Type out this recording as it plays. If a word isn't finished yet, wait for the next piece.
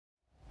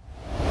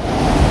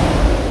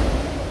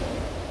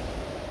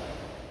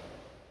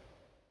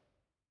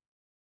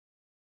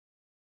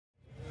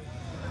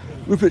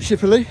Rupert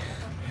Shipperley,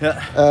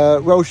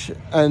 Welsh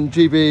and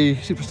GB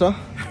superstar.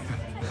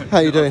 How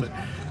are you doing?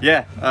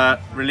 Yeah,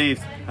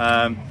 relieved.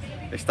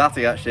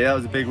 Ecstatic actually. That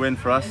was a big win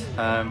for us.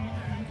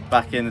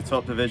 Back in the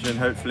top division.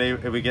 Hopefully,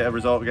 if we get a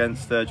result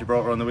against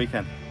Gibraltar on the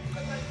weekend.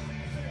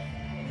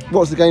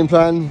 What's the game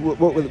plan?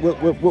 What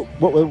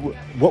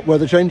were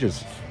the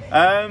changes?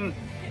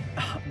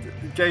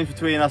 Games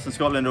between us and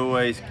Scotland are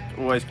always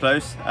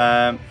close.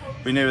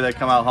 We knew they'd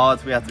come out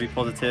hard. We had to be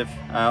positive.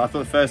 I thought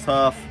the first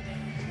half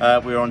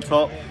we were on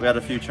top. We had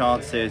a few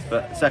chances,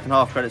 but the second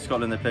half, credit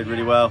Scotland, they played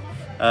really well,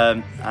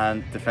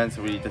 and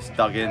defensively just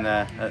dug in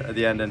there at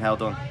the end and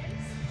held on.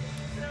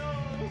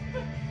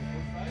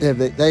 Yeah,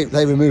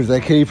 they removed their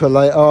keeper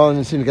late on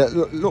and seemed to get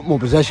a lot more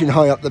possession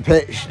high up the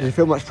pitch. Did you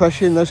feel much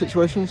pressure in those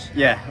situations?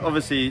 Yeah,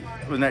 obviously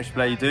with an extra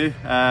player you do,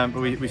 but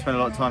we spent a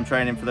lot of time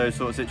training for those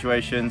sort of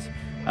situations.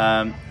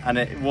 And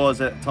it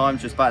was at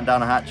times just batten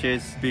down the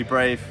hatches, be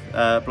brave,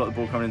 block the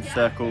ball coming into the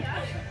circle,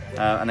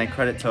 and then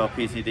credit to our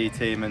PCD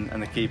team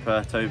and the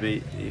keeper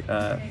Toby.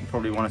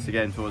 Probably won us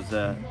again towards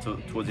the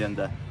end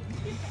there.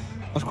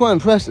 I was quite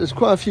impressed. There's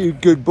quite a few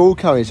good ball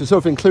carriers, so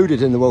sort of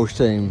included in the Welsh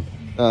team.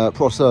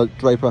 Prosser,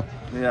 Draper.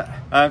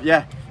 Yeah,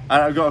 yeah.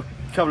 And I've got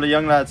a couple of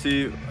young lads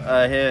who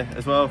are here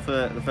as well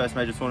for the first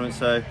major tournament,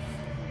 so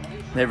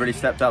they've really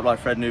stepped up. Like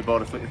Fred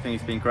Newbold, I think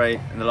he's been great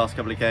in the last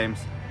couple of games.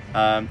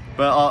 But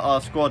our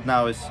squad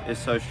now is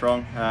so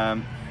strong.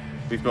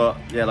 We've got,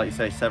 yeah, like you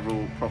say,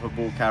 several proper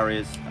ball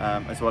carriers,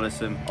 as well as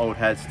some old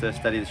heads to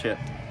steady the ship.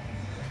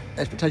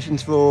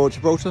 Expectations for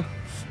Gibraltar?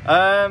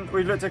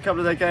 We've looked at a couple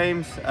of their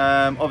games.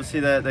 Obviously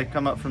they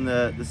come up from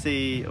the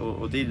C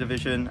or D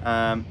division.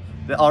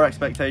 Our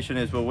expectation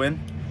is we'll win,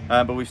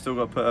 but we've still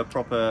got to put a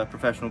proper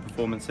professional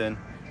performance in.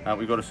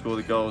 We've got to score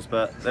the goals,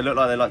 but they look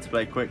like they like to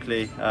play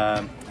quickly,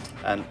 and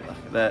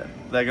they're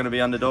going to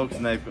be underdogs,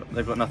 and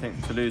they've got nothing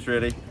to lose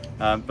really.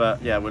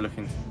 But yeah, we're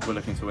looking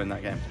to win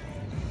that game.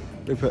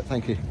 Rupert,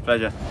 thank you.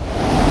 Pleasure.